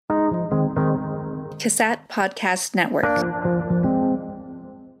CASAT Podcast Network.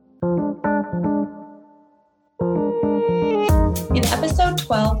 In episode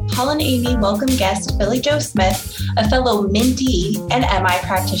 12, Paul and Amy welcome guest Billy Joe Smith, a fellow Mentee and MI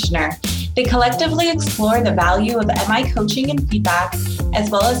practitioner. They collectively explore the value of MI coaching and feedback, as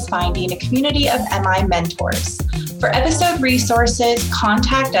well as finding a community of MI mentors. For episode resources,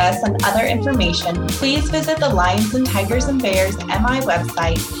 contact us, and other information, please visit the Lions and Tigers and Bears MI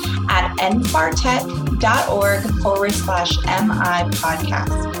website at nfartec.org/MI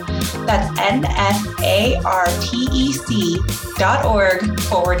podcast. That's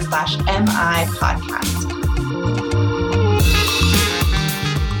nfartec.org/MI podcast.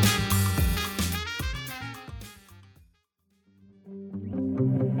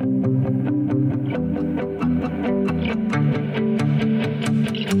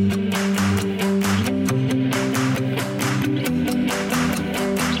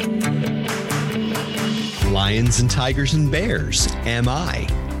 Lions and Tigers and Bears, MI,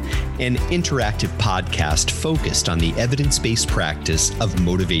 an interactive podcast focused on the evidence-based practice of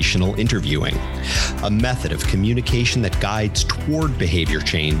motivational interviewing, a method of communication that guides toward behavior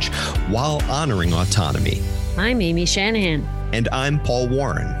change while honoring autonomy. I'm Amy Shanahan. And I'm Paul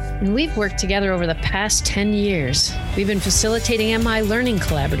Warren. And we've worked together over the past 10 years. We've been facilitating MI learning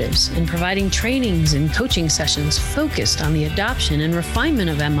collaboratives and providing trainings and coaching sessions focused on the adoption and refinement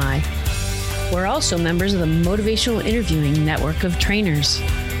of MI. We're also members of the Motivational Interviewing Network of Trainers.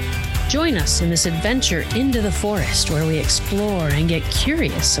 Join us in this adventure into the forest where we explore and get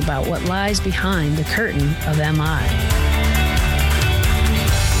curious about what lies behind the curtain of MI.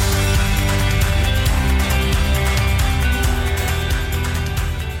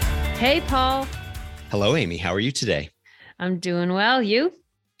 Hey, Paul. Hello, Amy. How are you today? I'm doing well. You?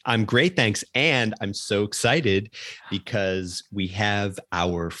 I'm great, thanks. And I'm so excited because we have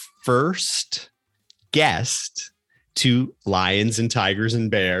our first guest to Lions and Tigers and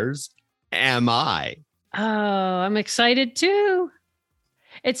Bears, MI. Oh, I'm excited too.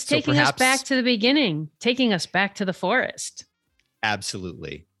 It's taking us back to the beginning, taking us back to the forest.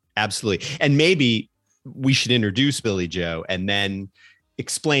 Absolutely. Absolutely. And maybe we should introduce Billy Joe and then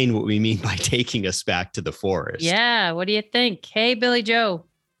explain what we mean by taking us back to the forest. Yeah. What do you think? Hey, Billy Joe.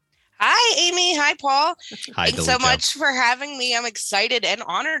 Hi, Amy. Hi, Paul. Hi, Thanks so much for having me. I'm excited and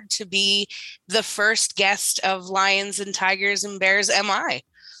honored to be the first guest of Lions and Tigers and Bears MI.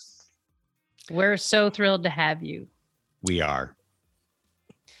 We're so thrilled to have you. We are.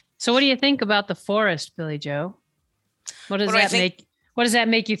 So what do you think about the forest, Billy Joe? What does that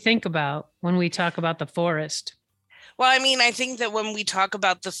make you think about when we talk about the forest? Well, I mean, I think that when we talk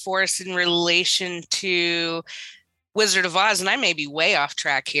about the forest in relation to Wizard of Oz, and I may be way off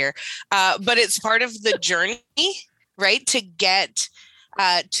track here, but it's part of the journey, right, to get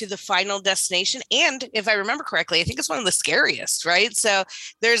to the final destination. And if I remember correctly, I think it's one of the scariest, right? So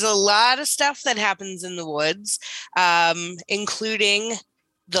there's a lot of stuff that happens in the woods, including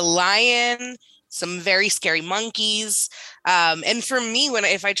the lion, some very scary monkeys. And for me,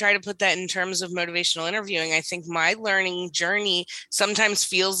 if I try to put that in terms of motivational interviewing, I think my learning journey sometimes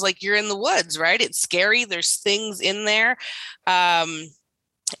feels like you're in the woods, right? It's scary. There's things in there. And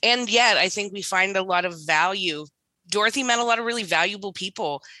yet I think we find a lot of value. Dorothy met a lot of really valuable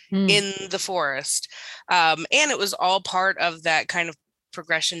people in the forest. And it was all part of that kind of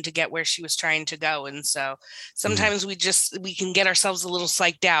progression to get where she was trying to go. And so sometimes we can get ourselves a little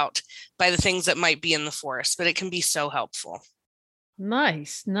psyched out by the things that might be in the forest, but it can be so helpful.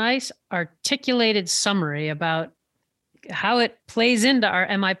 Nice articulated summary about how it plays into our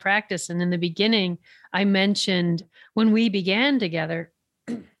MI practice. And in the beginning, I mentioned when we began together,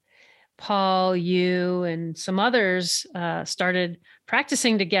 Paul, you, and some others started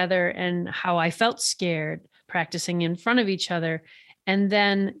practicing together, and how I felt scared practicing in front of each other. And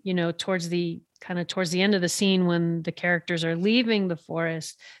then, towards the end of the scene, when the characters are leaving the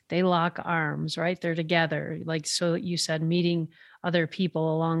forest, they lock arms, right? They're together. Like, so you said, meeting other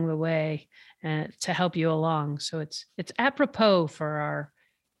people along the way to help you along. So it's apropos for our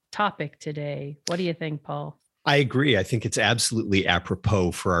topic today. What do you think, Paul? I agree. I think it's absolutely apropos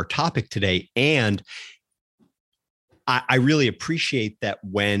for our topic today. And I really appreciate that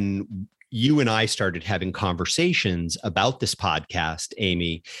when you and I started having conversations about this podcast,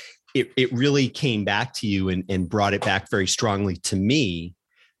 Amy, it really came back to you and brought it back very strongly to me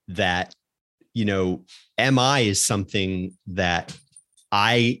that, MI is something that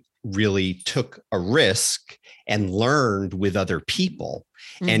I really took a risk and learned with other people.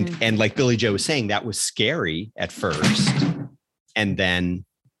 And like Billy Joe was saying, that was scary at first. And then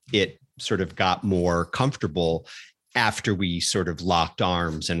it sort of got more comfortable. after we sort of locked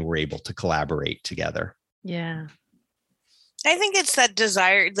arms and were able to collaborate together. Yeah. I think it's that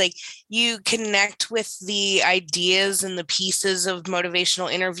desire, like you connect with the ideas and the pieces of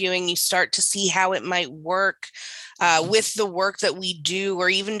motivational interviewing. You start to see how it might work with the work that we do, or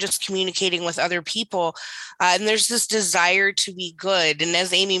even just communicating with other people. And there's this desire to be good. And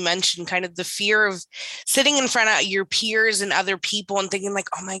as Amy mentioned, kind of the fear of sitting in front of your peers and other people and thinking like,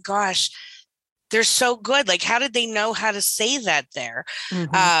 oh my gosh, they're so good. Like, how did they know how to say that there?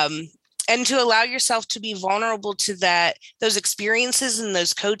 Mm-hmm. And to allow yourself to be vulnerable to those experiences and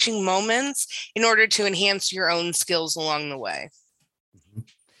those coaching moments in order to enhance your own skills along the way.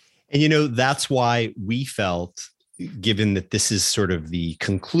 And, that's why we felt, given that this is sort of the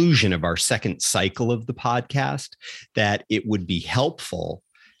conclusion of our second cycle of the podcast, that it would be helpful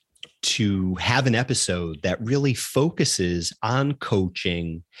to have an episode that really focuses on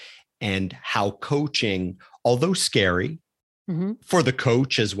coaching and how coaching, although scary, for the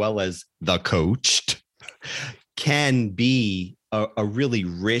coach as well as the coached, can be a really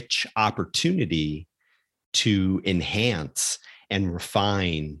rich opportunity to enhance and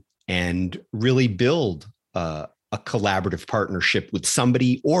refine and really build a collaborative partnership with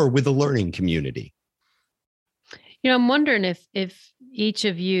somebody or with a learning community. I'm wondering if each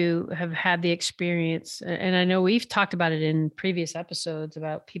of you have had the experience, and I know we've talked about it in previous episodes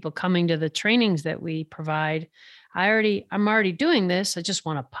about people coming to the trainings that we provide. I'm already doing this. I just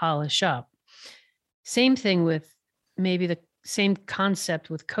want to polish up. Same thing with maybe the same concept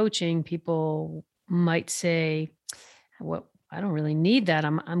with coaching. People might say, well, I don't really need that.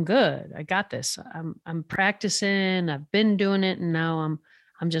 I'm good. I got this. I'm practicing. I've been doing it. And now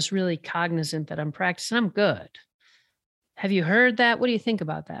I'm just really cognizant that I'm practicing. I'm good. Have you heard that? What do you think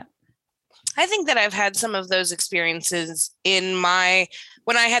about that? I think that I've had some of those experiences when I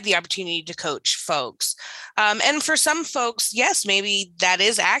had the opportunity to coach folks. And for some folks, yes, maybe that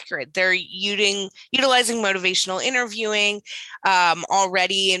is accurate. They're utilizing motivational interviewing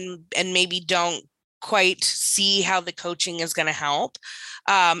already and maybe don't quite see how the coaching is going to help.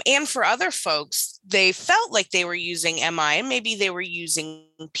 And for other folks, they felt like they were using MI and maybe they were using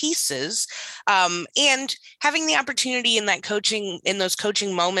pieces, and having the opportunity in those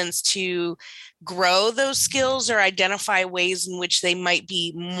coaching moments to grow those skills or identify ways in which they might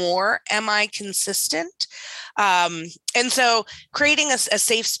be more MI consistent. And so creating a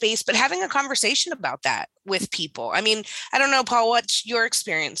safe space, but having a conversation about that with people. I mean, I don't know, Paul, what's your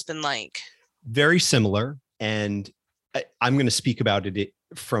experience been like? Very similar. And I'm going to speak about it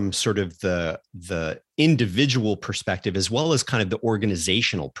from sort of the individual perspective as well as kind of the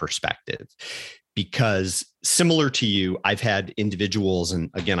organizational perspective, because similar to you, I've had individuals, and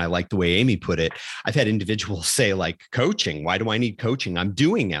again, I like the way Amy put it, I've had individuals say like, coaching, why do I need coaching? I'm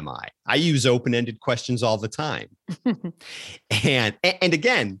doing MI. I use open-ended questions all the time. And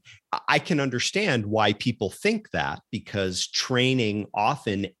again, I can understand why people think that, because training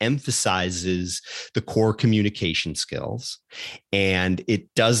often emphasizes the core communication skills, and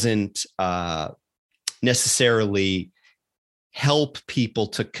it doesn't necessarily help people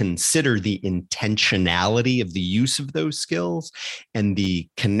to consider the intentionality of the use of those skills and the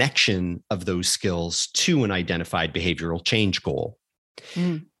connection of those skills to an identified behavioral change goal.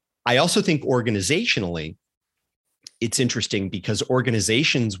 I also think organizationally, it's interesting because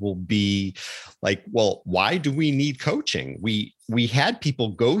organizations will be like, well, why do we need coaching? We had people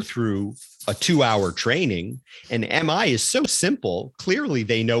go through a 2-hour training, and MI is so simple. Clearly,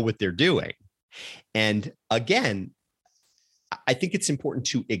 they know what they're doing. And again, I think it's important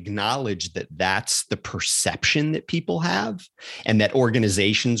to acknowledge that that's the perception that people have and that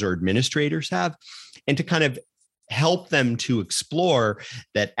organizations or administrators have, and to kind of help them to explore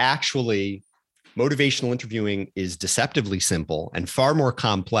that actually motivational interviewing is deceptively simple and far more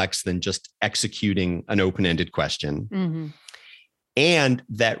complex than just executing an open-ended question. Mm-hmm. And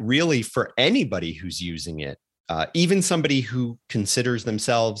that really for anybody who's using it, even somebody who considers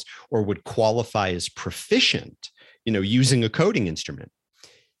themselves or would qualify as proficient, using a coding instrument,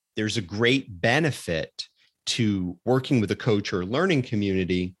 there's a great benefit to working with a coach or learning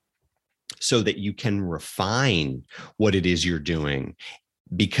community so that you can refine what it is you're doing,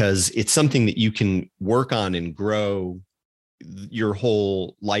 because it's something that you can work on and grow your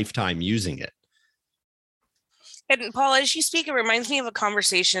whole lifetime using it. And Paul, as you speak, it reminds me of a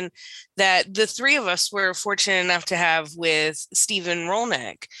conversation that the three of us were fortunate enough to have with Stephen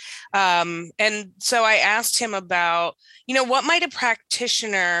Rolnick. And so I asked him about, what might a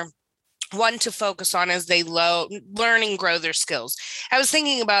practitioner want to focus on as they learn and grow their skills? I was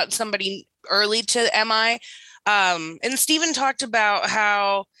thinking about somebody early to MI. And Stephen talked about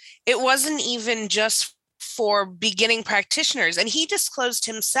how it wasn't even just for beginning practitioners. And he disclosed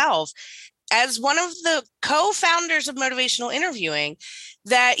himself as one of the co-founders of motivational interviewing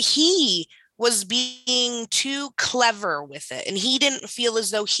that he was being too clever with it. And he didn't feel as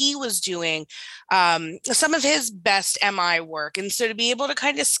though he was doing some of his best MI work. And so to be able to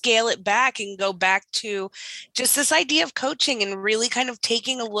kind of scale it back and go back to just this idea of coaching and really kind of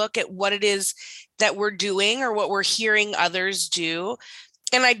taking a look at what it is that we're doing or what we're hearing others do,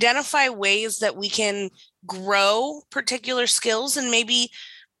 and identify ways that we can grow particular skills and maybe,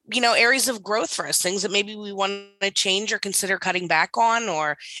 areas of growth for us, things that maybe we want to change or consider cutting back on.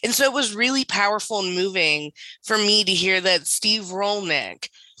 And so it was really powerful and moving for me to hear that Steve Rolnick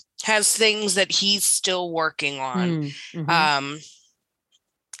has things that he's still working on. Mm-hmm.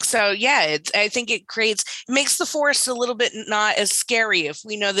 So yeah, I think it makes the forest a little bit not as scary if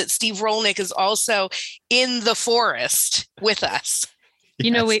we know that Steve Rolnick is also in the forest with us.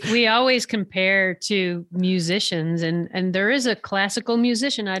 We always compare to musicians, and there is a classical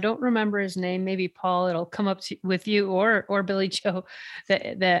musician. I don't remember his name. Maybe Paul, it'll come up with you or Billy Joe,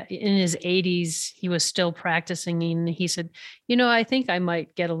 that in his 80s, he was still practicing. And he said, I think I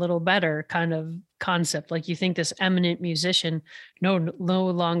might get a little better kind of concept. Like you think this eminent musician no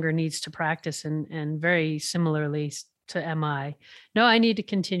longer needs to practice, and very similarly to MI. No, I need to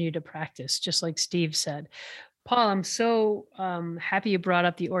continue to practice, just like Steve said. Paul, I'm so happy you brought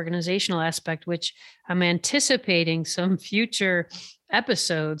up the organizational aspect, which I'm anticipating some future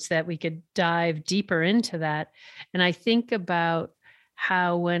episodes that we could dive deeper into that. And I think about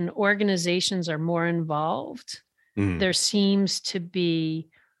how when organizations are more involved, there seems to be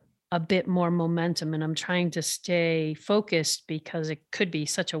a bit more momentum. And I'm trying to stay focused because it could be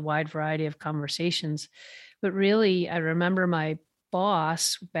such a wide variety of conversations. But really, I remember my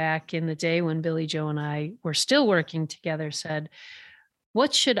boss back in the day when Billy Joe and I were still working together said, why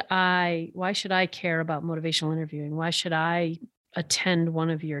should I care about motivational interviewing? Why should I attend one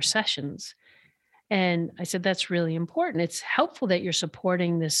of your sessions? And I said, that's really important. It's helpful that you're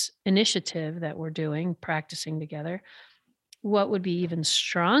supporting this initiative that we're doing, practicing together. What would be even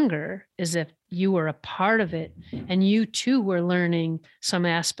stronger is if you were a part of it and you too were learning some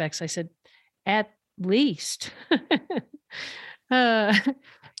aspects. I said, at least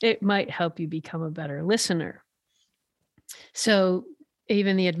it might help you become a better listener. So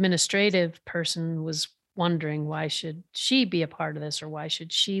even the administrative person was wondering, why should she be a part of this, or why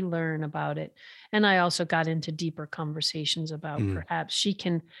should she learn about it? And I also got into deeper conversations about perhaps she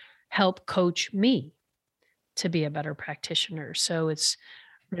can help coach me to be a better practitioner. So it's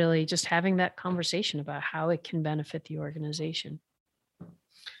really just having that conversation about how it can benefit the organization.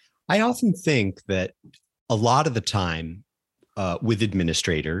 I often think that a lot of the time, with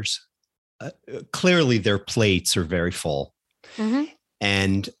administrators, clearly their plates are very full. Mm-hmm.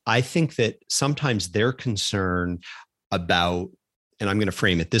 And I think that sometimes their concern about, and I'm going to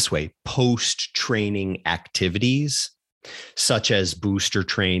frame it this way, post-training activities, such as booster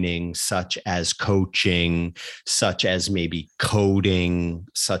training, such as coaching, such as maybe coding,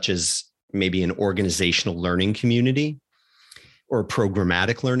 such as maybe an organizational learning community or a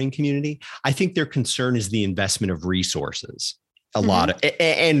programmatic learning community. I think their concern is the investment of resources. A lot of,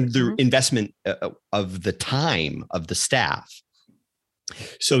 and the investment of the time of the staff.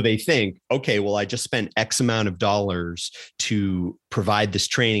 So they think, okay, well, I just spent X amount of dollars to provide this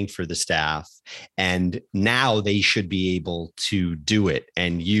training for the staff, and now they should be able to do it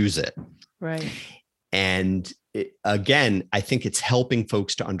and use it. Right. And again, I think it's helping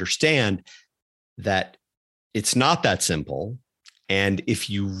folks to understand that it's not that simple. And if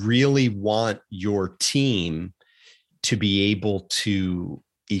you really want your team to be able to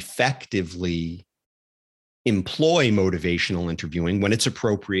effectively employ motivational interviewing when it's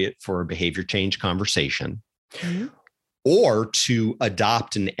appropriate for a behavior change conversation, or to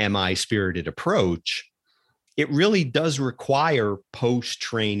adopt an MI spirited approach, it really does require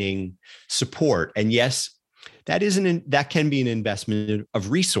post-training support. And yes, that can be an investment of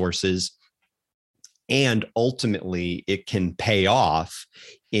resources, and ultimately it can pay off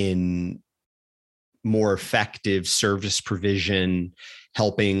in more effective service provision,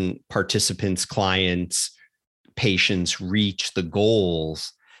 helping participants, clients, patients reach the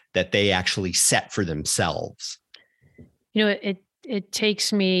goals that they actually set for themselves. It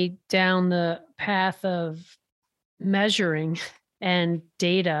takes me down the path of measuring and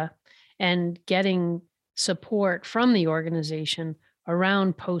data and getting support from the organization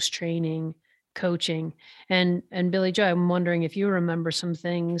around post-training coaching. And Billy Joe, I'm wondering if you remember some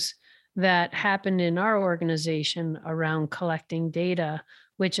things that happened in our organization around collecting data,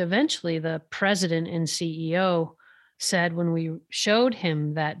 which eventually the president and CEO said when we showed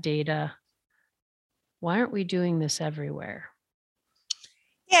him that data, Why aren't we doing this everywhere?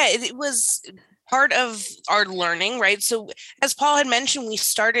 Yeah, it was part of our learning, right? So, as Paul had mentioned, we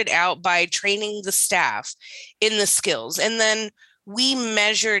started out by training the staff in the skills, and then we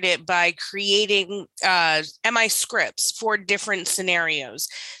measured it by creating MI scripts for different scenarios.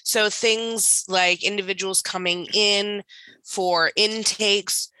 So, things like individuals coming in for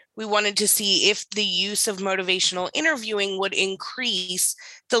intakes. We wanted to see if the use of motivational interviewing would increase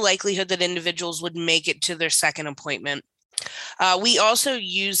the likelihood that individuals would make it to their second appointment. We also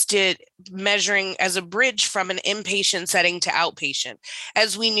used it measuring as a bridge from an inpatient setting to outpatient,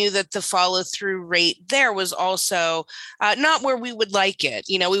 as we knew that the follow through rate there was also not where we would like it.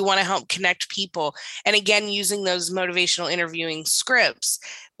 You know, we want to help connect people. And again, using those motivational interviewing scripts,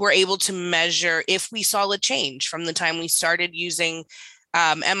 we're able to measure if we saw a change from the time we started using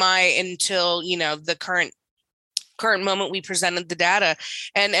MI until, you know, the current moment we presented the data.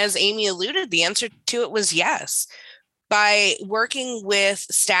 And as Amy alluded, the answer to it was yes. By working with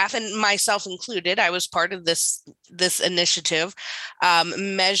staff and myself included, I was part of this initiative,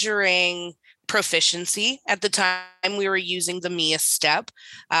 measuring proficiency. At the time, we were using the MIA step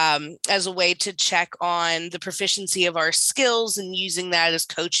as a way to check on the proficiency of our skills and using that as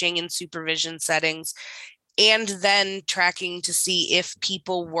coaching and supervision settings. And then tracking to see if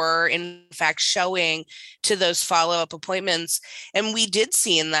people were in fact showing to those follow-up appointments. And we did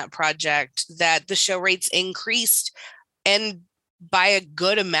see in that project that the show rates increased, and by a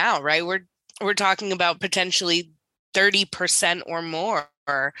good amount, right? We're talking about potentially 30% or more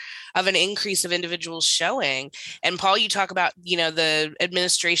of an increase of individuals showing. And Paul, you talk about, you know, the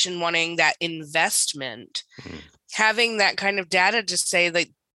administration wanting that investment, having that kind of data to say that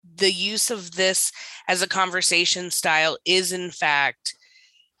the use of this as a conversation style is in fact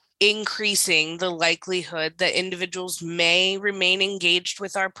increasing the likelihood that individuals may remain engaged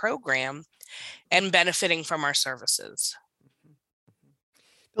with our program and benefiting from our services.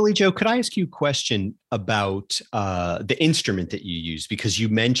 Billy Joe, could I ask you a question about the instrument that you use? Because you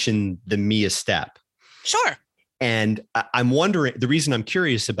mentioned the MIA step. Sure. And I'm wondering, the reason I'm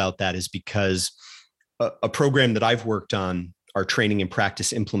curious about that is because a program that I've worked on, our Training and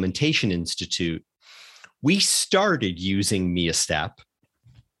Practice Implementation Institute, we started using MIA step.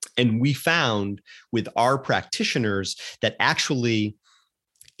 And we found with our practitioners that actually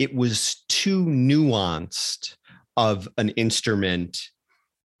it was too nuanced of an instrument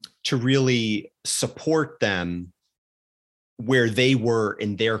to really support them where they were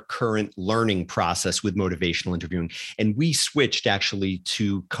in their current learning process with motivational interviewing. And we switched actually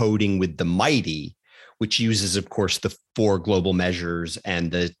to coding with the Mighty, which uses, of course, the 4 global measures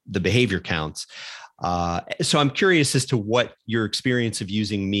and the behavior counts. So I'm curious as to what your experience of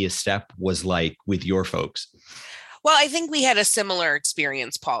using MIA Step was like with your folks. Well, I think we had a similar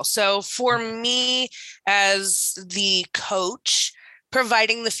experience, Paul. So for me, as the coach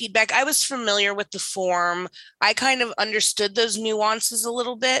providing the feedback, I was familiar with the form. I kind of understood those nuances a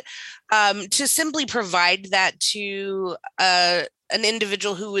little bit. To simply provide that to an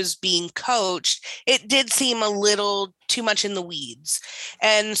individual who was being coached, it did seem a little too much in the weeds.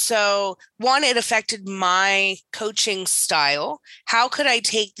 And so, one, it affected my coaching style. How could I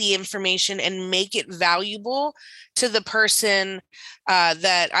take the information and make it valuable to the person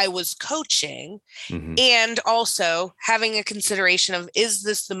that I was coaching? Mm-hmm. And also having a consideration of, is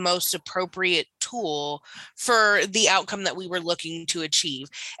this the most appropriate tool for the outcome that we were looking to achieve?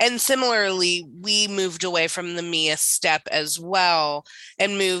 And similarly, we moved away from the MIA step as well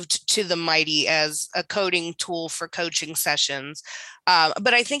and moved to the Mighty as a coding tool for coaching sessions.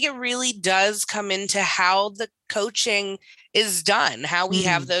 But I think it really does come into how the coaching is done, how we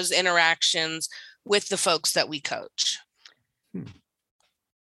have those interactions with the folks that we coach.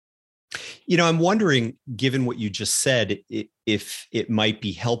 You know, I'm wondering, given what you just said, if it might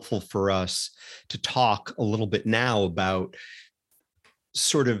be helpful for us to talk a little bit now about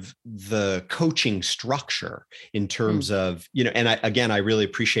sort of the coaching structure in terms of, you know, and I really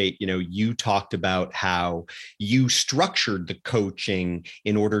appreciate, you know, you talked about how you structured the coaching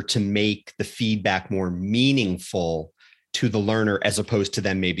in order to make the feedback more meaningful to the learner, as opposed to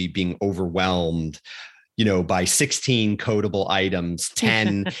them maybe being overwhelmed, you know, by 16 codable items,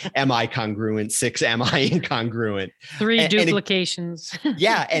 10 MI congruent, 6 MI incongruent, 3 duplications.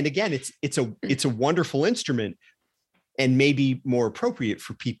 Yeah. And again, it's a wonderful instrument and maybe more appropriate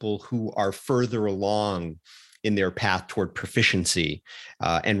for people who are further along in their path toward proficiency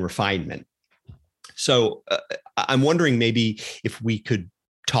and refinement. So I'm wondering maybe if we could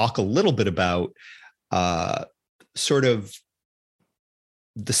talk a little bit about sort of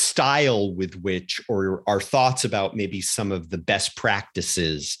the style with which, or our thoughts about maybe some of the best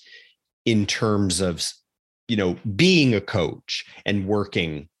practices in terms of, being a coach and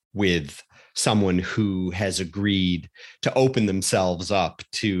working with someone who has agreed to open themselves up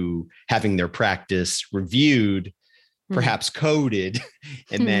to having their practice reviewed, perhaps coded,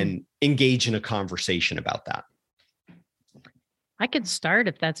 and then engage in a conversation about that? I could start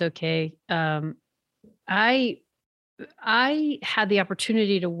if that's okay. I had the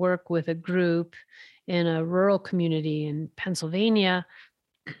opportunity to work with a group in a rural community in Pennsylvania,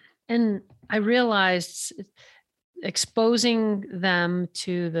 and I realized exposing them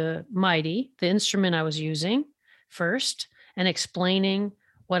to the Mighty, the instrument I was using first, and explaining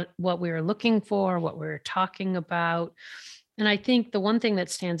what we were looking for, what we were talking about. And I think the one thing that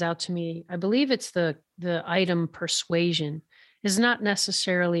stands out to me, I believe it's the item persuasion, is not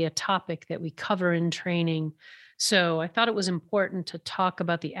necessarily a topic that we cover in training. So I thought it was important to talk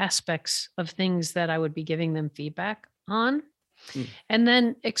about the aspects of things that I would be giving them feedback on. And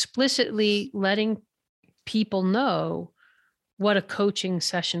then explicitly letting people know what a coaching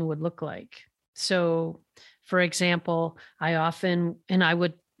session would look like. So, for example, I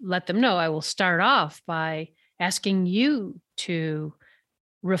would let them know I will start off by asking you to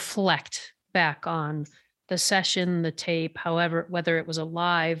reflect back on the session, the tape, however, whether it was a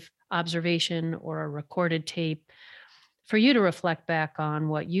live observation or a recorded tape, for you to reflect back on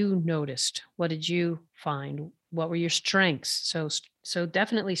what you noticed. What did you find? What were your strengths? So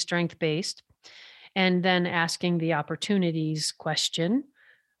definitely strength-based. And then asking the opportunities question.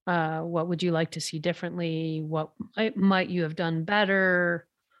 What would you like to see differently? What might you have done better?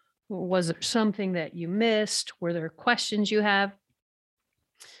 Was there something that you missed? Were there questions you have?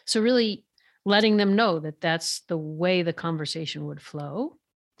 So really letting them know that that's the way the conversation would flow.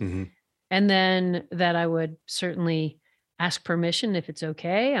 Mm-hmm. And then that I would certainly ask permission if it's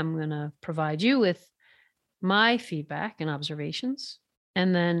okay. I'm going to provide you with my feedback and observations,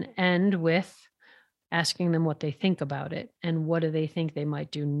 and then end with asking them what they think about it and what do they think they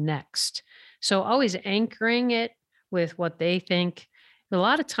might do next. So always anchoring it with what they think. A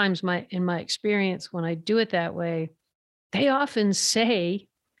lot of times in my experience, when I do it that way, they often say,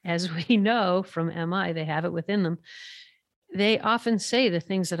 as we know from MI, they have it within them. They often say the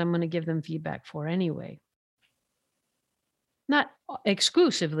things that I'm going to give them feedback for anyway. Not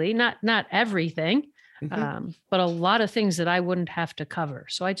exclusively, not everything, but a lot of things that I wouldn't have to cover.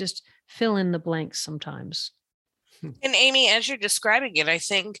 So I just fill in the blanks sometimes. And Amy, as you're describing it, I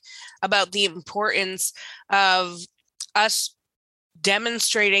think about the importance of us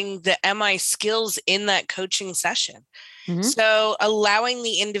demonstrating the MI skills in that coaching session. Mm-hmm. So allowing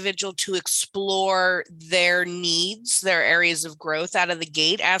the individual to explore their needs, their areas of growth out of the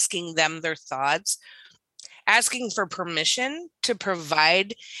gate, asking them their thoughts, asking for permission to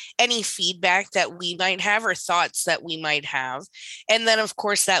provide any feedback that we might have or thoughts that we might have. And then, of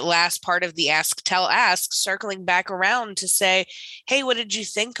course, that last part of the ask, tell, ask, circling back around to say, hey, what did you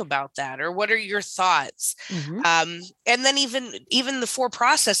think about that? Or what are your thoughts? Mm-hmm. And then even the 4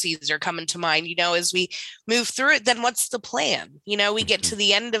 processes are coming to mind, as we move through it, then what's the plan? We get to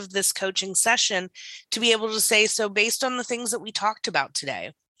the end of this coaching session to be able to say, so based on the things that we talked about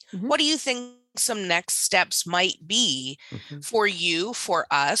today, mm-hmm. what do you think some next steps might be for you, for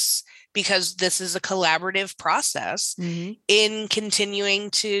us, because this is a collaborative process in continuing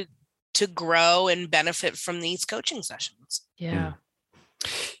to grow and benefit from these coaching sessions. Yeah.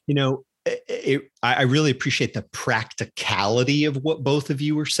 I really appreciate the practicality of what both of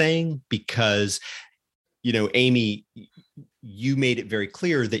you were saying, because, Amy, you made it very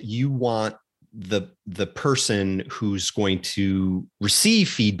clear that you want the person who's going to receive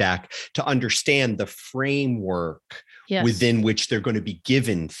feedback to understand the framework within which they're going to be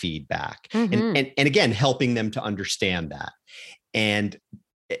given feedback, and again, helping them to understand that. And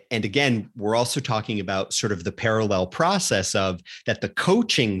again, we're also talking about sort of the parallel process of that the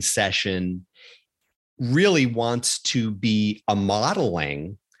coaching session really wants to be a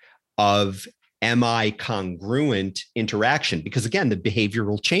modeling of MI congruent interaction, because again, the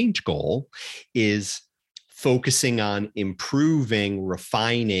behavioral change goal is focusing on improving,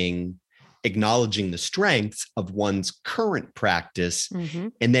 refining, acknowledging the strengths of one's current practice,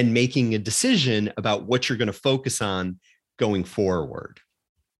 and then making a decision about what you're going to focus on going forward.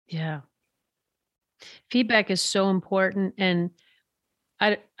 Yeah. Feedback is so important. And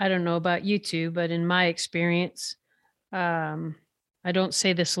I don't know about you two, but in my experience, I don't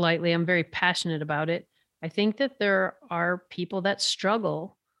say this lightly. I'm very passionate about it. I think that there are people that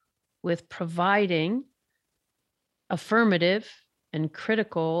struggle with providing affirmative and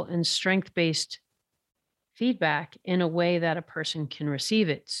critical and strength-based feedback in a way that a person can receive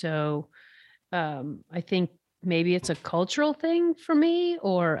it. So I think maybe it's a cultural thing for me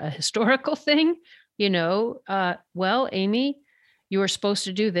or a historical thing, well, Amy, you were supposed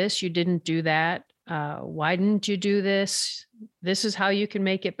to do this. You didn't do that. Why didn't you do this? This is how you can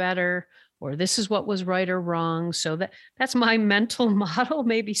make it better, or this is what was right or wrong. So that's my mental model,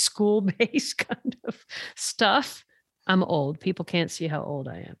 maybe school-based kind of stuff. I'm old. People can't see how old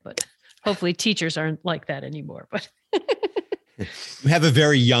I am, but hopefully teachers aren't like that anymore. But you have a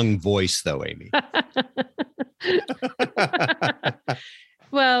very young voice, though, Amy.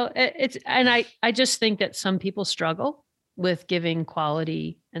 Well, I just think that some people struggle with giving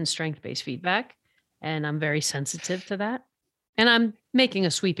quality and strength-based feedback, and I'm very sensitive to that. And I'm making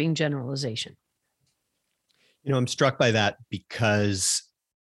a sweeping generalization. I'm struck by that because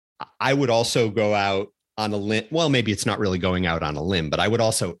I would also go out on a limb. Well, maybe it's not really going out on a limb, but I would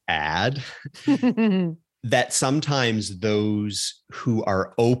also add that sometimes those who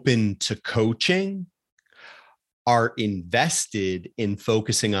are open to coaching are invested in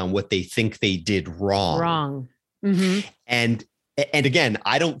focusing on what they think they did wrong. Mm-hmm. And again,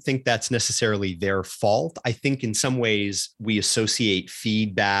 I don't think that's necessarily their fault. I think in some ways we associate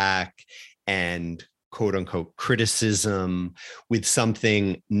feedback and quote unquote criticism with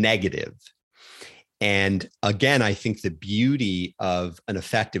something negative. And again, I think the beauty of an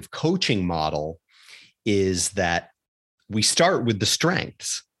effective coaching model is that we start with the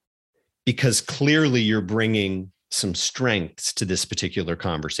strengths, because clearly you're bringing some strengths to this particular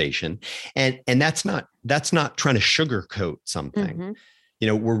conversation. And that's not trying to sugarcoat something.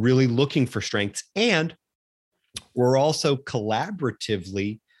 Mm-hmm. We're really looking for strengths, and we're also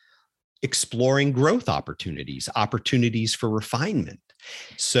collaboratively exploring growth opportunities for refinement.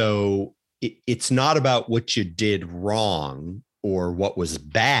 So it's not about what you did wrong or what was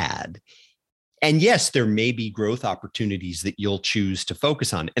bad. And yes, there may be growth opportunities that you'll choose to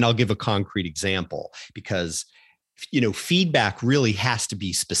focus on. And I'll give a concrete example, because feedback really has to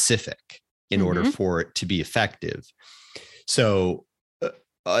be specific in order for it to be effective. So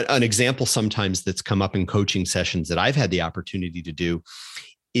an example sometimes that's come up in coaching sessions that I've had the opportunity to do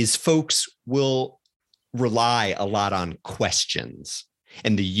is folks will rely a lot on questions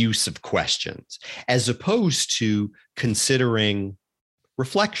and the use of questions, as opposed to considering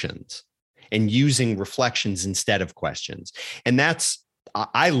reflections and using reflections instead of questions. And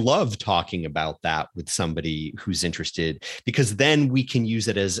I love talking about that with somebody who's interested, because then we can use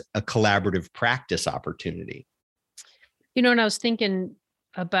it as a collaborative practice opportunity. And I was thinking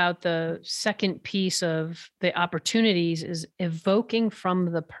about the second piece of the opportunities is evoking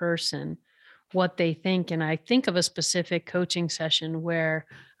from the person what they think. And I think of a specific coaching session where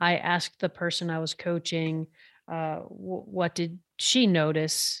I asked the person I was coaching, what did she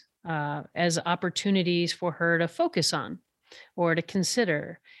notice as opportunities for her to focus on or to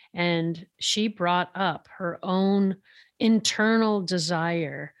consider. And she brought up her own internal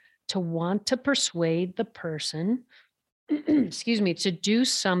desire to want to persuade the person, to do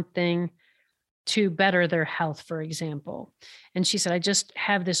something to better their health, for example. And she said, I just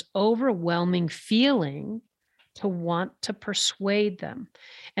have this overwhelming feeling to want to persuade them.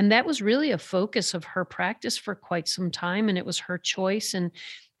 And that was really a focus of her practice for quite some time. And it was her choice. And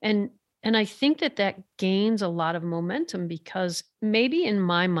I think that gains a lot of momentum, because maybe in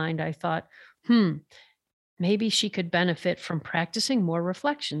my mind, I thought, maybe she could benefit from practicing more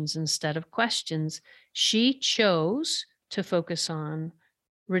reflections instead of questions. She chose to focus on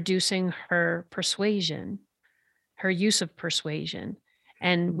reducing her persuasion, her use of persuasion.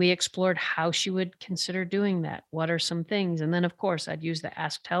 And we explored how she would consider doing that. What are some things? And then, of course, I'd use the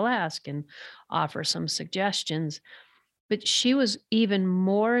ask, tell, ask and offer some suggestions. But she was even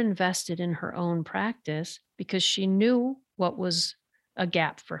more invested in her own practice because she knew what was a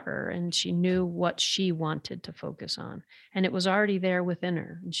gap for her, and she knew what she wanted to focus on. And it was already there within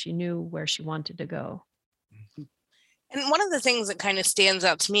her, and she knew where she wanted to go. And one of the things that kind of stands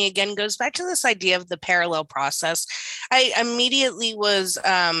out to me, again, goes back to this idea of the parallel process. I immediately was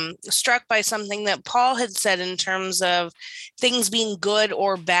struck by something that Paul had said in terms of things being good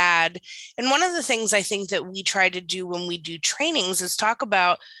or bad. And one of the things I think that we try to do when we do trainings is talk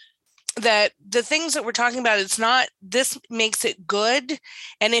about that the things that we're talking about, it's not this makes it good,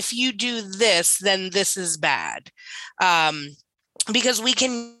 and if you do this, then this is bad. Because we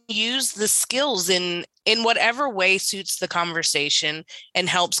can use the skills in whatever way suits the conversation and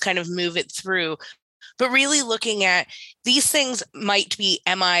helps kind of move it through. But really looking at these things might be,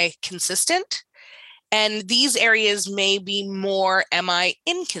 am I consistent? And these areas may be more, am I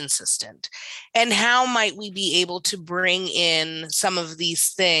inconsistent? And how might we be able to bring in some of these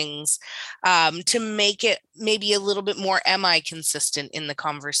things to make it maybe a little bit more, am I consistent in the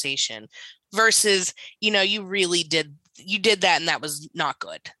conversation? versus, you really did that and that was not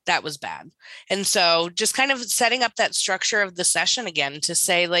good. That was bad. And so just kind of setting up that structure of the session again to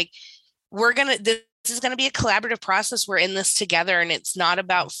say, like, this is going to be a collaborative process. We're in this together, and it's not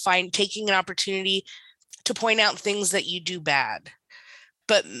about taking an opportunity to point out things that you do bad,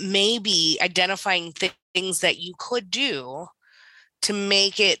 but maybe identifying things that you could do to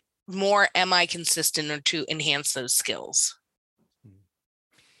make it more MI consistent or to enhance those skills.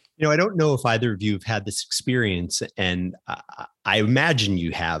 I don't know if either of you have had this experience, and I imagine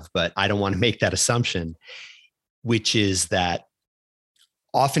you have, but I don't want to make that assumption, which is that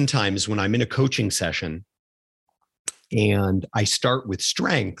oftentimes when I'm in a coaching session and I start with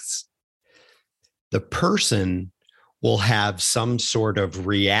strengths, the person will have some sort of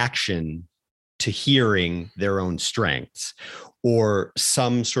reaction to hearing their own strengths, or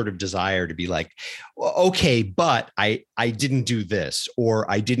some sort of desire to be like, okay, but I didn't do this, or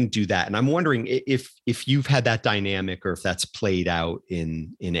I didn't do that. And I'm wondering if you've had that dynamic, or if that's played out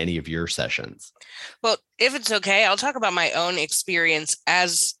in any of your sessions. Well, if it's okay, I'll talk about my own experience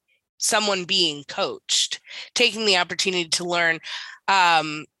as someone being coached, taking the opportunity to learn.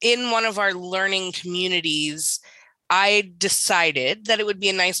 In one of our learning communities, I decided that it would be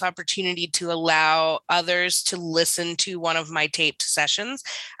a nice opportunity to allow others to listen to one of my taped sessions.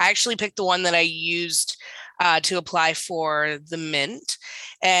 I actually picked the one that I used to apply for the Mint,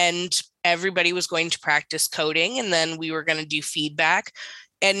 and everybody was going to practice coding, and then we were going to do feedback.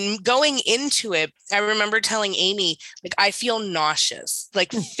 And going into it, I remember telling Amy, like, I feel nauseous,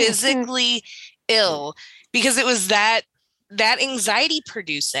 like physically ill, because it was that anxiety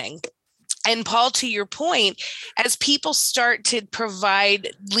producing. And Paul, to your point, as people start to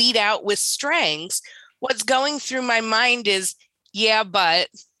lead out with strengths, what's going through my mind is, yeah, but,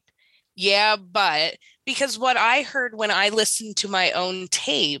 because what I heard when I listened to my own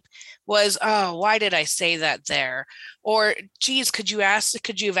tape was, oh, why did I say that there? Or, geez, could you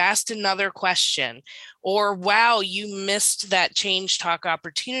have asked another question? Or, wow, you missed that change talk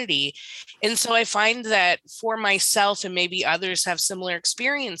opportunity. And so I find that for myself, and maybe others have similar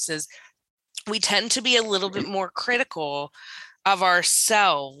experiences, we tend to be a little bit more critical of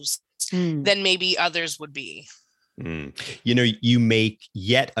ourselves than maybe others would be. You make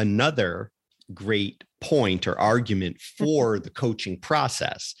yet another great point or argument for the coaching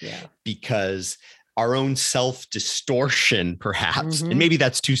process, because our own self-distortion, perhaps, and maybe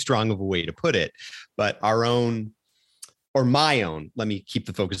that's too strong of a way to put it, but our own, or my own, let me keep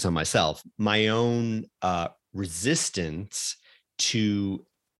the focus on myself, my own resistance to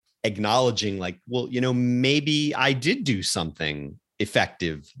acknowledging, like, well, maybe I did do something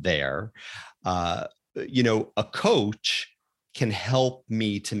effective there. A coach can help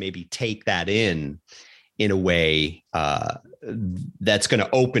me to maybe take that in a way that's going to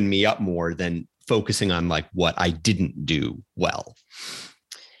open me up more than focusing on like what I didn't do well.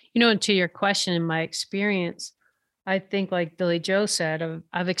 And to your question, in my experience, I think, like Billy Joe said,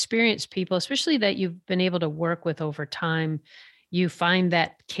 I've experienced people, especially that you've been able to work with over time. You find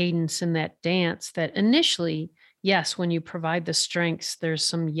that cadence and that dance that initially, yes, when you provide the strengths, there's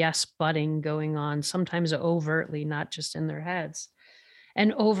some yes butting going on, sometimes overtly, not just in their heads.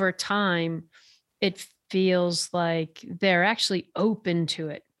 And over time, it feels like they're actually open to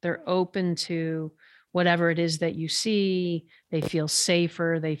it. They're open to whatever it is that you see. They feel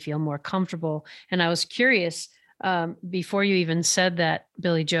safer. They feel more comfortable. And I was curious, before you even said that,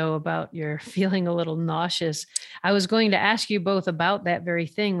 Billy Joe, about your feeling a little nauseous, I was going to ask you both about that very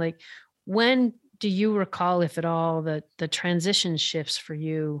thing. Like, when do you recall, if at all, the transition shifts for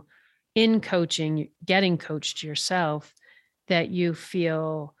you in coaching, getting coached yourself, that you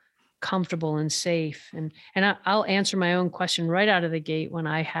feel comfortable and safe? And I'll answer my own question right out of the gate. When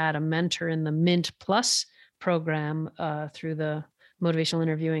I had a mentor in the Mint Plus program through the Motivational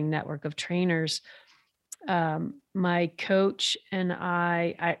Interviewing Network of Trainers, my coach and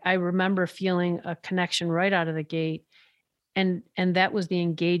I remember feeling a connection right out of the gate, and that was the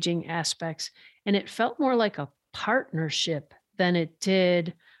engaging aspects. And it felt more like a partnership than it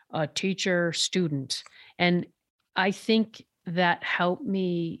did a teacher student. And I think that helped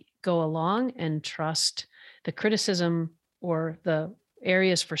me go along and trust the criticism or the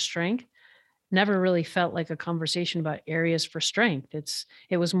areas for strength. Never really felt like a conversation about areas for strength.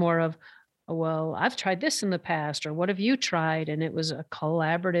 It was more of, well, I've tried this in the past, or what have you tried? And it was a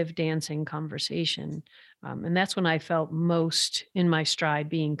collaborative dancing conversation. And that's when I felt most in my stride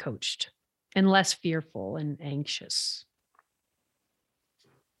being coached, and less fearful and anxious.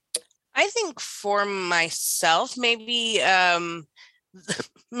 I think for myself, maybe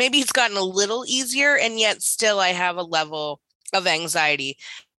it's gotten a little easier, and yet still I have a level of anxiety.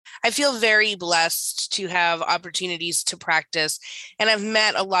 I feel very blessed to have opportunities to practice. And I've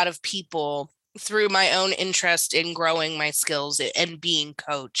met a lot of people through my own interest in growing my skills and being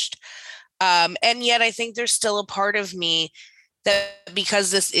coached. And yet I think there's still a part of me that,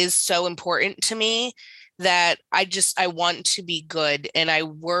 because this is so important to me, that I want to be good. And I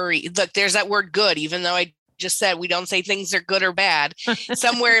worry, look, there's that word good, even though I just said we don't say things are good or bad.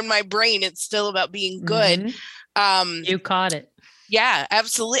 Somewhere in my brain, it's still about being good. You caught it. Yeah,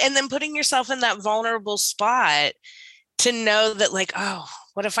 absolutely. And then putting yourself in that vulnerable spot to know that, like, oh,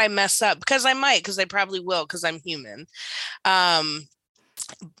 what if I mess up? Because I might, because I probably will, because I'm human.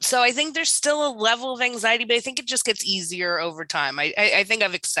 So I think there's still a level of anxiety, but I think it just gets easier over time. I think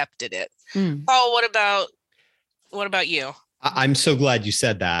I've accepted it. Paul, what about you? I'm so glad you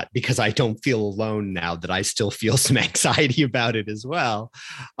said that, because I don't feel alone now that I still feel some anxiety about it as well.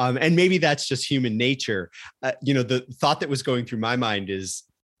 And maybe that's just human nature. The thought that was going through my mind is,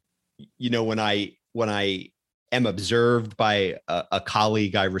 when I am observed by a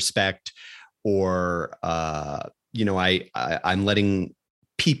colleague I respect, or, I'm letting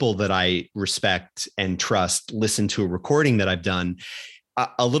people that I respect and trust listen to a recording that I've done,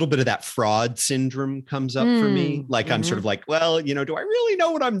 a little bit of that fraud syndrome comes up for me. Like, I'm sort of like, well, do I really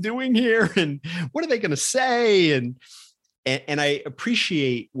know what I'm doing here? And what are they going to say? And I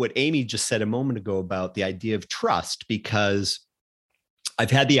appreciate what Amy just said a moment ago about the idea of trust, because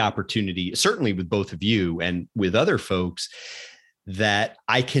I've had the opportunity, certainly with both of you and with other folks, that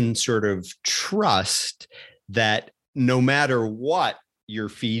I can sort of trust that no matter what your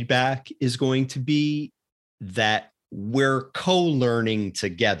feedback is going to be, that we're co-learning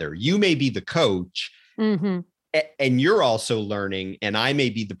together. You may be the coach, and you're also learning, and I may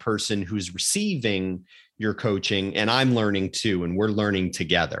be the person who's receiving your coaching, and I'm learning too, and we're learning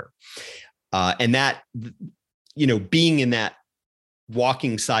together. And that, being in that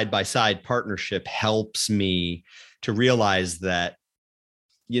walking side by side partnership helps me to realize that,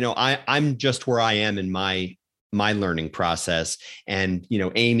 I'm just where I am in my learning process. And,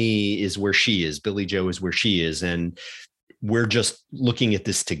 Amy is where she is, Billy Joe is where she is. And we're just looking at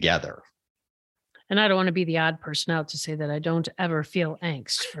this together. And I don't want to be the odd person out to say that I don't ever feel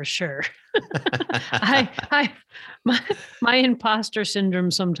angst, for sure. My imposter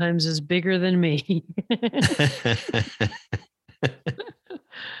syndrome sometimes is bigger than me.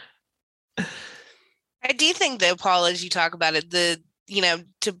 I do think that, Paul, as you talk about it,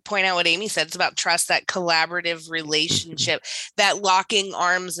 to point out what Amy said, it's about trust, that collaborative relationship, that locking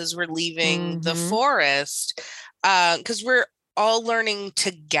arms as we're leaving the forest, because we're all learning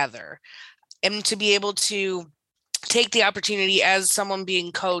together. And to be able to take the opportunity as someone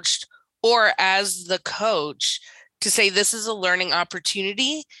being coached, or as the coach, to say this is a learning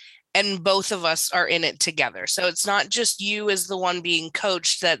opportunity, and both of us are in it together. So it's not just you as the one being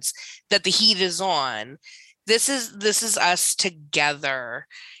coached that the heat is on. This is us together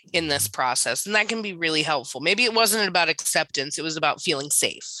in this process. And that can be really helpful. Maybe it wasn't about acceptance. It was about feeling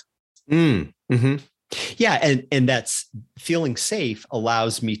safe. Yeah. And that's feeling safe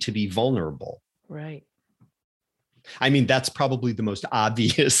allows me to be vulnerable. Right. I mean, that's probably the most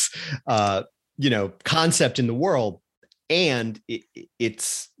obvious, concept in the world. And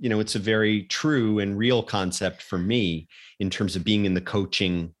it's a very true and real concept for me in terms of being in the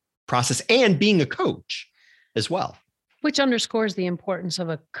coaching process and being a coach as well. Which underscores the importance of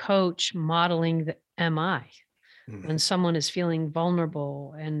a coach modeling the MI. When someone is feeling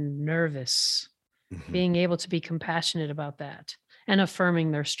vulnerable and nervous, being able to be compassionate about that and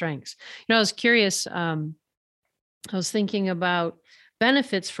affirming their strengths. I was curious. I was thinking about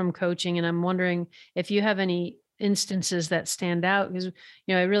benefits from coaching, and I'm wondering if you have any instances that stand out, because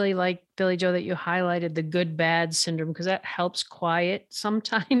I really like, Billy Joe, that you highlighted the good bad syndrome, because that helps quiet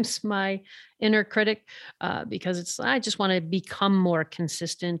sometimes my inner critic, because I just want to become more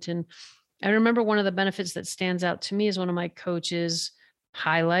consistent. And I remember one of the benefits that stands out to me is one of my coaches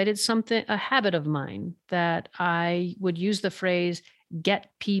highlighted a habit of mine, that I would use the phrase get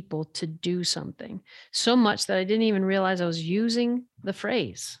people to do something, so much that I didn't even realize I was using the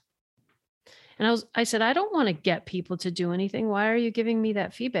phrase. And I said, I don't want to get people to do anything. Why are you giving me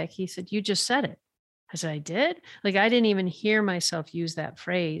that feedback? He said, you just said it. I said, I did? Like, I didn't even hear myself use that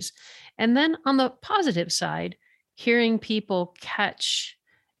phrase. And then on the positive side, hearing people catch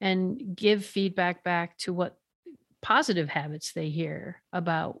and give feedback back to what positive habits they hear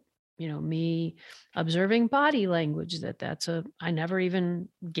about, me observing body language, I never even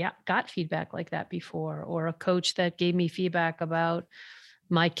got feedback like that before, or a coach that gave me feedback about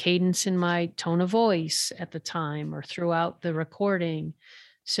my cadence and my tone of voice at the time or throughout the recording.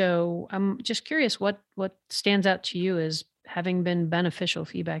 So I'm just curious what stands out to you as having been beneficial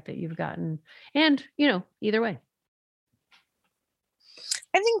feedback that you've gotten? And, either way.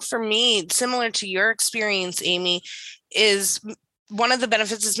 I think for me, similar to your experience, Amy, is one of the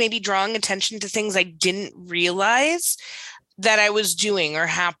benefits is maybe drawing attention to things I didn't realize that I was doing or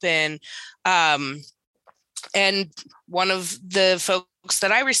happen. And one of the folks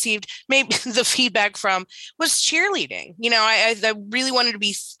that I received maybe the feedback from was cheerleading. I really wanted to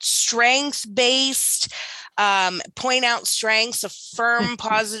be strength-based, point out strengths, affirm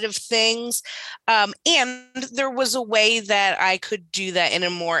positive things. And there was a way that I could do that in a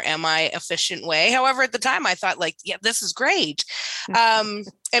more MI efficient way. However, at the time I thought yeah, this is great. And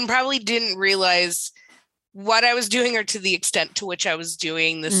probably didn't realize what I was doing or to the extent to which I was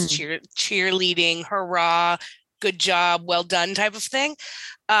doing this cheerleading, hurrah, good job, well done type of thing.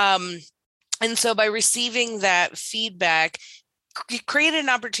 And so by receiving that feedback, it created an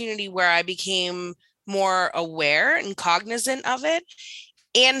opportunity where I became more aware and cognizant of it,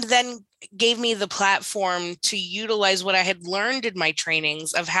 and then gave me the platform to utilize what I had learned in my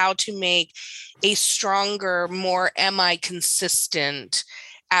trainings of how to make a stronger, more MI consistent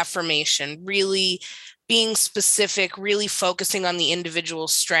affirmation, really being specific, really focusing on the individual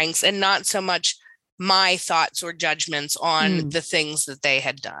strengths and not so much my thoughts or judgments on the things that they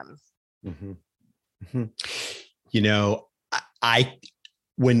had done. Mm-hmm. Mm-hmm.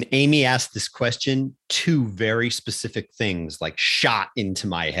 When Amy asked this question, two very specific things shot into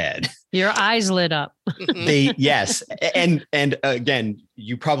my head. Your eyes lit up. Yes. And again,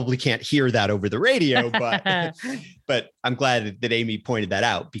 you probably can't hear that over the radio, but I'm glad that Amy pointed that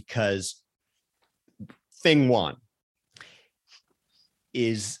out, because thing one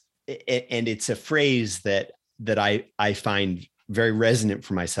is, and it's a phrase that I find very resonant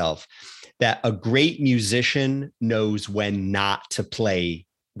for myself, that a great musician knows when not to play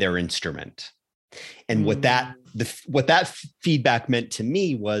their instrument. And what that feedback meant to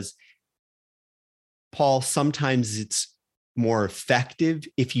me was, Paul, sometimes it's more effective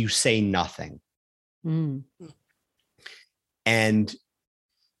if you say nothing. And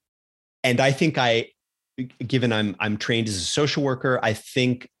I think given I'm trained as a social worker, I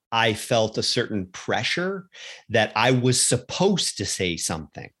think I felt a certain pressure that I was supposed to say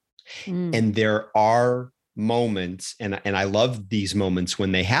something. And there are moments, and I love these moments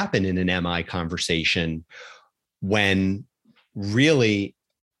when they happen in an MI conversation, when really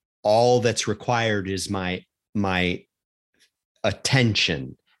all that's required is my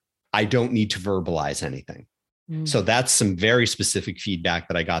attention. I don't need to verbalize anything. So that's some very specific feedback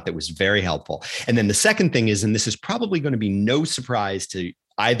that I got that was very helpful. And then the second thing is, and this is probably going to be no surprise to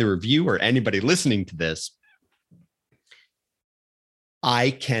either of you or anybody listening to this,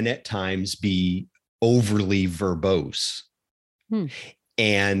 I can at times be overly verbose.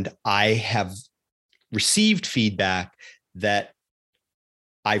 And I have received feedback that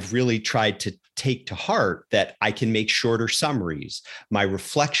I've really tried to take to heart, that I can make shorter summaries. My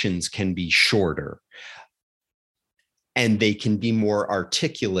reflections can be shorter, and they can be more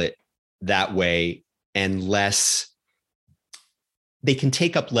articulate that way, and they can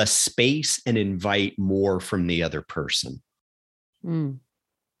take up less space and invite more from the other person.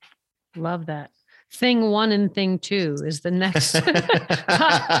 Love that. Thing one and thing two is the next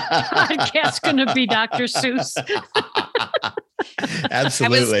podcast going to be Dr. Seuss.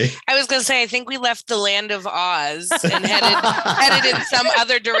 Absolutely. I was going to say, I think we left the land of Oz and headed in some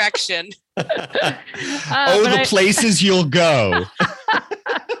other direction. The places you'll go.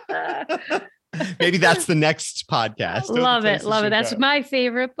 Maybe that's the next podcast. Love it. That's my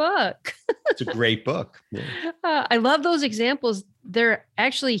favorite book. It's a great book. Yeah. I love those examples. They're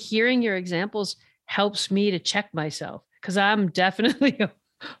actually, hearing your examples helps me to check myself, because I'm definitely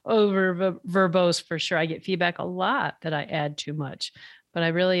over verbose for sure. I get feedback a lot that I add too much, but I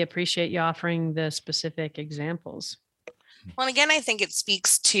really appreciate you offering the specific examples. Well, again, I think it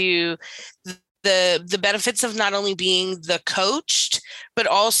speaks to the benefits of not only being the coached, but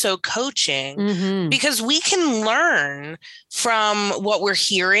also coaching, because we can learn from what we're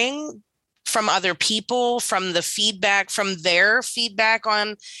hearing from other people, from the feedback, from their feedback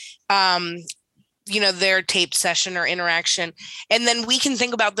on, their taped session or interaction. And then we can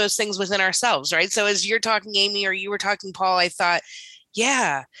think about those things within ourselves, right? So as you're talking, Amy, or you were talking, Paul, I thought,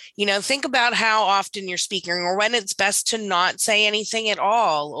 yeah, think about how often you're speaking, or when it's best to not say anything at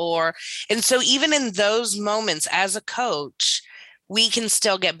all. And so even in those moments as a coach, we can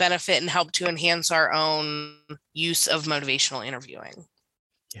still get benefit and help to enhance our own use of motivational interviewing.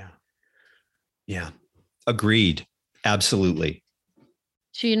 Yeah. Agreed. Absolutely.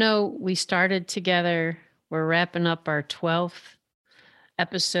 So, we started together. We're wrapping up our 12th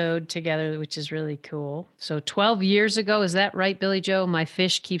episode together, which is really cool. So 12 years ago, is that right, Billy Joe? My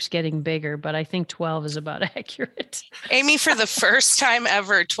fish keeps getting bigger, but I think 12 is about accurate. Amy, for the first time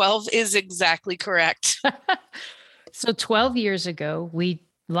ever, 12 is exactly correct. So 12 years ago, we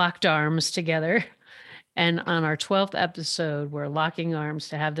locked arms together. And on our 12th episode, we're locking arms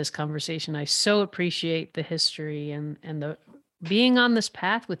to have this conversation. I so appreciate the history and the being on this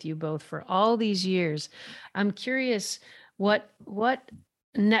path with you both for all these years. I'm curious, what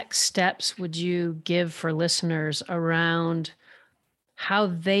next steps would you give for listeners around how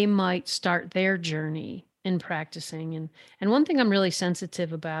they might start their journey in practicing? And one thing I'm really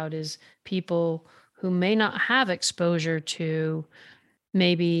sensitive about is people who may not have exposure to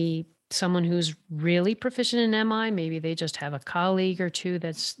maybe someone who's really proficient in MI. Maybe they just have a colleague or two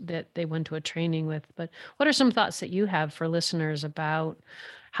that they went to a training with. But what are some thoughts that you have for listeners about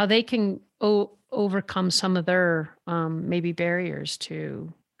how they can overcome some of their maybe barriers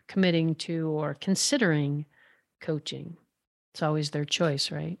to committing to or considering coaching? It's always their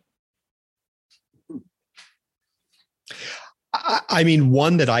choice, right? I mean,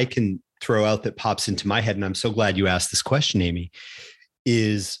 one that I can throw out that pops into my head, and I'm so glad you asked this question, Amy,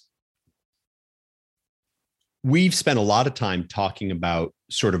 is we've spent a lot of time talking about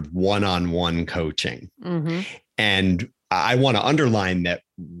sort of one-on-one coaching. Mm-hmm. And I want to underline that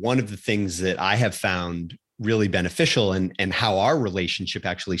one of the things that I have found really beneficial and how our relationship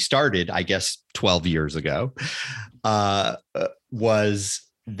actually started, I guess, 12 years ago, was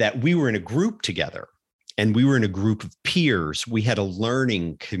that we were in a group together and we were in a group of peers. We had a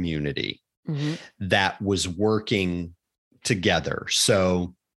learning community mm-hmm. that was working together.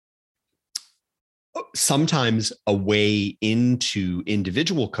 So sometimes a way into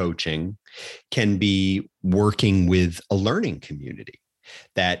individual coaching can be working with a learning community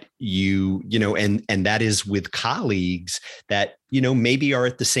that and that is with colleagues that, maybe are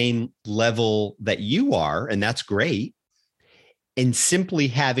at the same level that you are, and that's great. And simply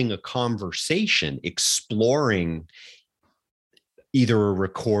having a conversation, exploring either a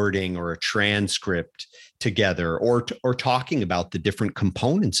recording or a transcript together, or talking about the different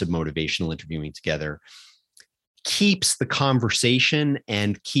components of motivational interviewing together, keeps the conversation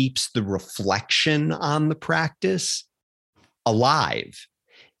and keeps the reflection on the practice alive.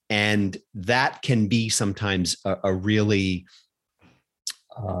 And that can be sometimes a really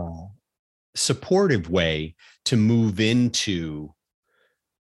supportive way to move into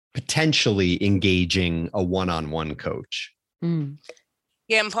potentially engaging a one-on-one coach. Mm.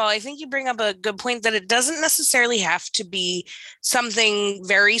 Yeah, and Paul, I think you bring up a good point that it doesn't necessarily have to be something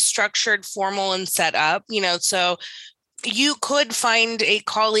very structured, formal, and set up, so you could find a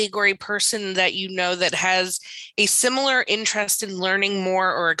colleague or a person that that has a similar interest in learning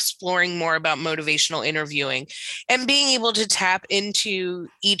more or exploring more about motivational interviewing, and being able to tap into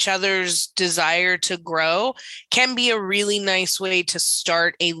each other's desire to grow can be a really nice way to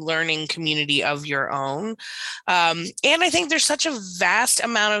start a learning community of your own. And I think there's such a vast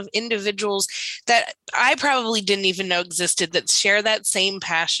amount of individuals that I probably didn't even know existed that share that same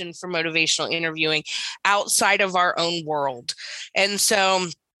passion for motivational interviewing outside of our own world. And so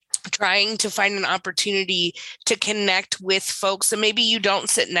trying to find an opportunity to connect with folks that maybe you don't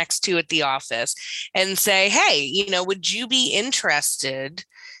sit next to at the office and say, hey, would you be interested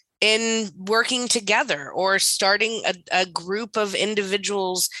in working together or starting a group of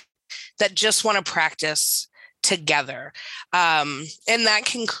individuals that just want to practice together? And that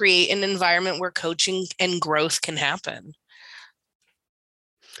can create an environment where coaching and growth can happen.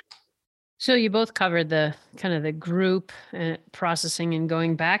 So you both covered the kind of the group processing and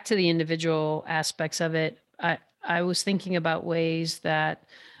going back to the individual aspects of it. I was thinking about ways that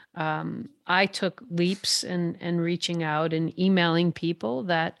I took leaps in reaching out and emailing people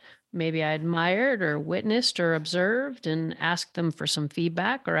that maybe I admired or witnessed or observed, and asked them for some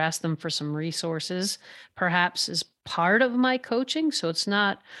feedback or asked them for some resources, perhaps as part of my coaching. So it's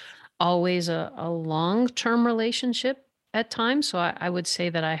not always a long-term relationship at times. So I would say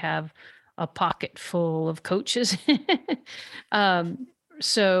that I have a pocket full of coaches.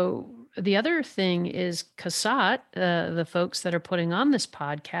 So the other thing is CASAT, the folks that are putting on this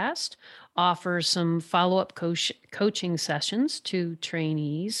podcast, offers some follow-up coaching sessions to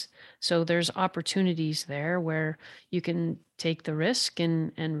trainees. So there's opportunities there where you can take the risk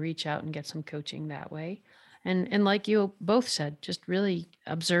and reach out and get some coaching that way. And like you both said, just really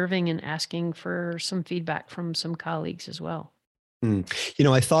observing and asking for some feedback from some colleagues as well.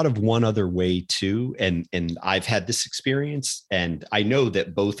 I thought of one other way too, and I've had this experience, and I know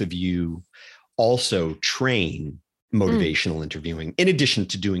that both of you also train motivational interviewing in addition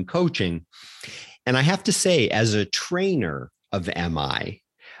to doing coaching. And I have to say, as a trainer, of MI,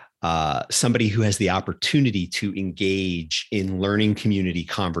 somebody who has the opportunity to engage in learning community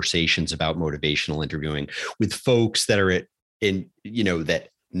conversations about motivational interviewing with folks that are that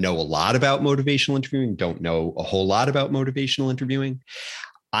know a lot about motivational interviewing, don't know a whole lot about motivational interviewing.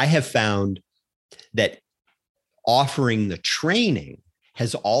 I have found that offering the training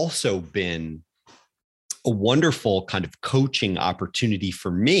has also been a wonderful kind of coaching opportunity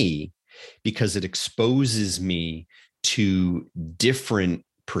for me, because it exposes me to different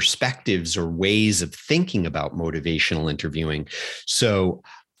perspectives or ways of thinking about motivational interviewing. So,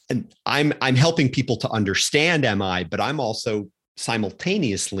 and I'm helping people to understand MI, but I'm also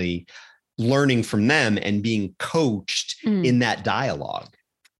simultaneously learning from them and being coached in that dialogue.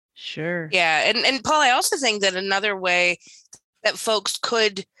 Sure. Yeah. And Paul, I also think that another way that folks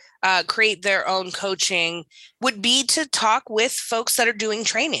could create their own coaching would be to talk with folks that are doing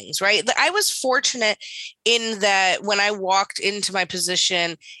trainings, right? I was fortunate in that when I walked into my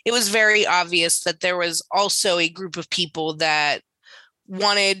position, it was very obvious that there was also a group of people that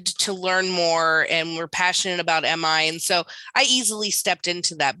wanted to learn more and were passionate about MI. And so I easily stepped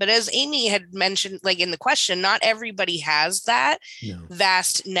into that. But as Amy had mentioned, like in the question, not everybody has that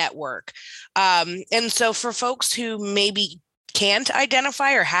vast network. And so for folks who maybe can't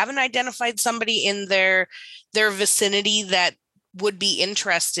identify or haven't identified somebody in their vicinity that would be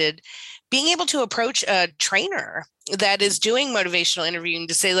interested, being able to approach a trainer that is doing motivational interviewing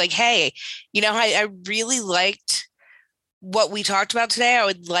to say like, hey, I really liked what we talked about today. I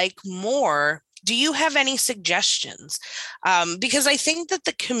would like more. Do you have any suggestions? Because I think that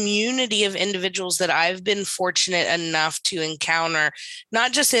the community of individuals that I've been fortunate enough to encounter,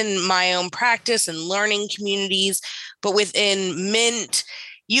 not just in my own practice and learning communities, but within Mint,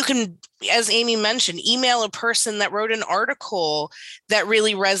 you can, as Amy mentioned, email a person that wrote an article that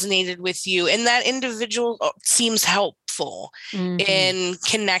really resonated with you, and that individual seems helpful in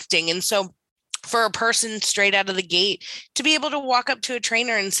connecting. And so for a person straight out of the gate to be able to walk up to a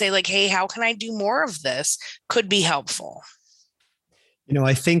trainer and say like, hey, how can I do more of this, could be helpful.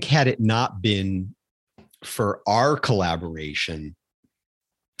 I think had it not been for our collaboration,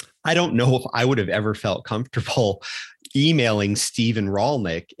 I don't know if I would have ever felt comfortable emailing Stephen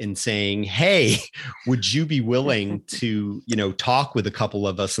Rolnick and saying, hey, would you be willing to, talk with a couple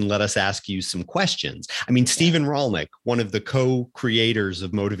of us and let us ask you some questions? I mean, Stephen Rolnick, one of the co-creators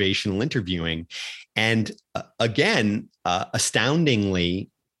of motivational interviewing. And again,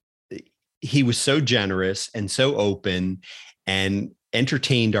 astoundingly, he was so generous and so open and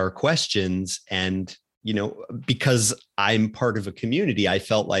entertained our questions. And, because I'm part of a community, I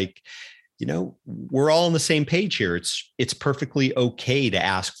felt like, we're all on the same page here. It's perfectly okay to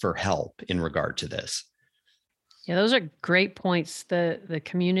ask for help in regard to this. Yeah, those are great points. The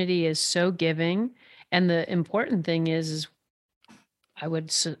community is so giving. And the important thing is I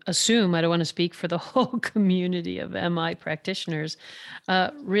would assume, I don't want to speak for the whole community of MI practitioners,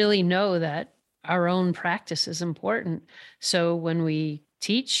 really know that our own practice is important. So when we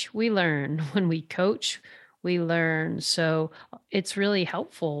teach, we learn. When we coach, we learn. So it's really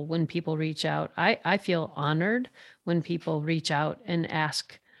helpful when people reach out. I feel honored when people reach out and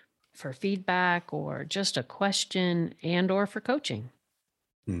ask for feedback or just a question and or for coaching.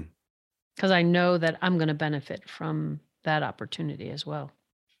 Because I know that I'm going to benefit from that opportunity as well.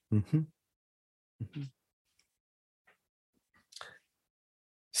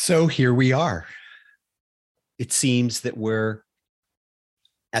 So here we are. It seems that we're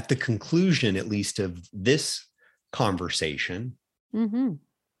at the conclusion, at least, of this conversation. And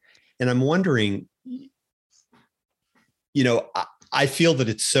I'm wondering, I feel that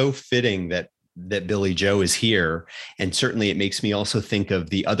it's so fitting that Billie Jo is here. And certainly it makes me also think of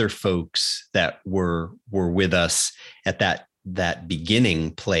the other folks that were with us at that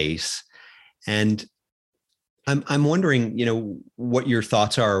beginning place. And I'm wondering, what your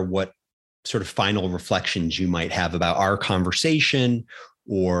thoughts are, what sort of final reflections you might have about our conversation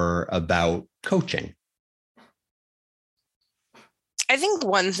or about coaching. I think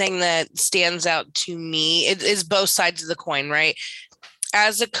one thing that stands out to me is both sides of the coin, right?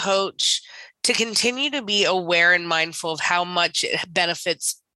 As a coach, to continue to be aware and mindful of how much it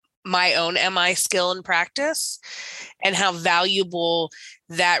benefits my own MI skill and practice and how valuable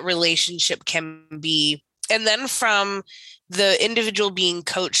that relationship can be. And then from the individual being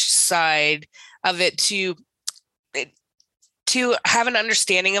coached side of it to have an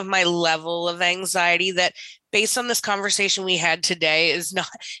understanding of my level of anxiety that based on this conversation we had today it's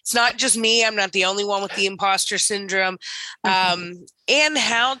not just me. I'm not the only one with the imposter syndrome. And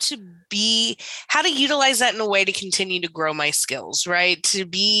how to utilize that in a way to continue to grow my skills, right? To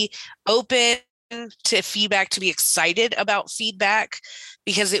be open to feedback, to be excited about feedback,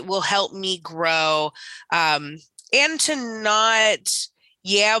 because it will help me grow, and to not,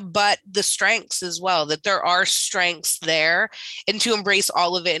 but the strengths as well, that there are strengths there, and to embrace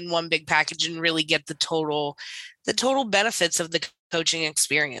all of it in one big package and really get the total benefits of the coaching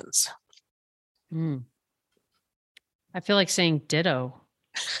experience. I feel like saying ditto.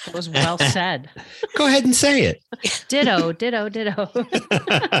 It was well said. Go ahead and say it. Ditto, ditto, ditto.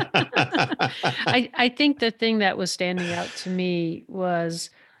 I think the thing that was standing out to me was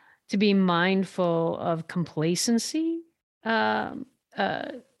to be mindful of complacency. That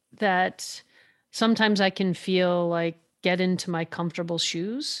sometimes I can feel like get into my comfortable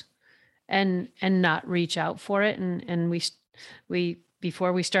shoes and not reach out for it. And we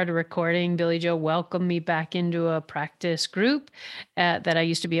before we started recording, Billy Joe welcomed me back into a practice group that I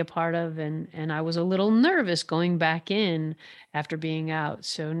used to be a part of. And I was a little nervous going back in after being out.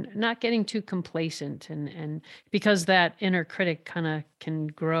 So not getting too complacent, and because that inner critic kind of can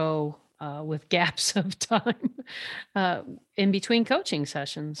grow with gaps of time in between coaching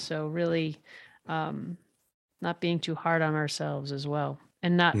sessions. So really not being too hard on ourselves as well,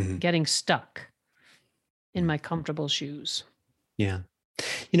 and not getting stuck in my comfortable shoes. Yeah.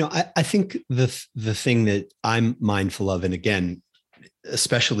 I think the thing that I'm mindful of, and again,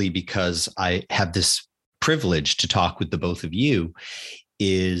 especially because I have this privilege to talk with the both of you,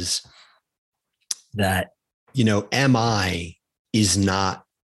 is that, MI is not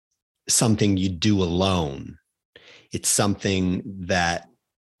something you do alone. It's something that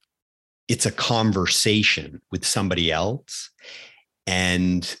it's a conversation with somebody else.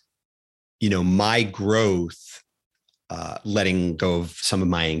 And, my growth, letting go of some of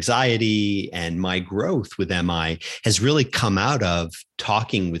my anxiety and my growth with MI has really come out of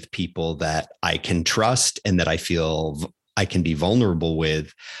talking with people that I can trust and that I feel I can be vulnerable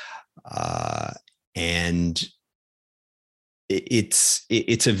with. And it's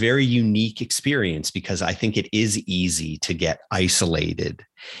a very unique experience, because I think it is easy to get isolated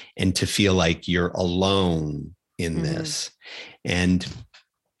and to feel like you're alone in this. And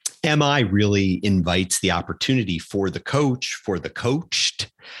MI really invites the opportunity for the coach, for the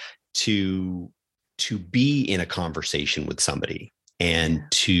coached, to be in a conversation with somebody and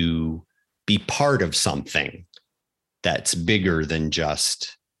to be part of something that's bigger than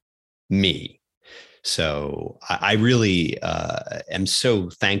just me. So I really am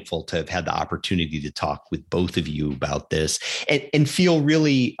so thankful to have had the opportunity to talk with both of you about this and feel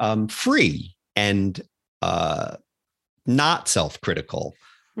really free and not self-critical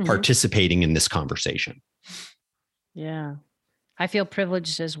participating in this conversation. Yeah. I feel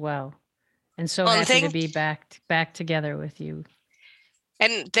privileged as well. And so happy to be back together with you.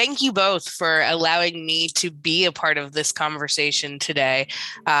 And thank you both for allowing me to be a part of this conversation today.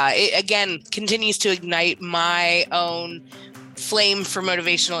 It, again, continues to ignite my own flame for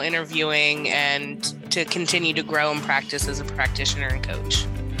motivational interviewing and to continue to grow and practice as a practitioner and coach.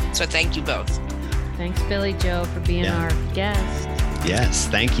 So thank you both. Thanks, Billy Joe, for being our guest. Yes,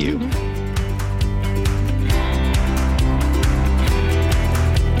 thank you.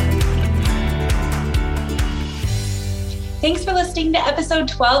 Thanks for listening to episode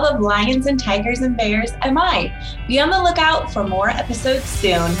 12 of Lions and Tigers and Bears MI. Be on the lookout for more episodes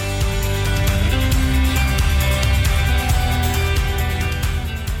soon.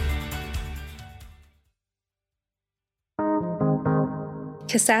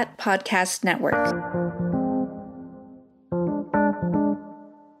 CASAT Podcast Network.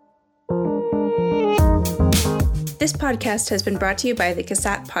 This podcast has been brought to you by the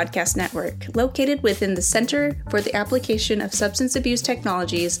CASAT Podcast Network, located within the Center for the Application of Substance Abuse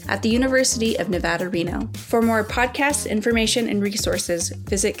Technologies at the University of Nevada, Reno. For more podcasts, information, and resources,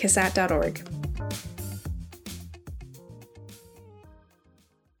 visit CASAT.org.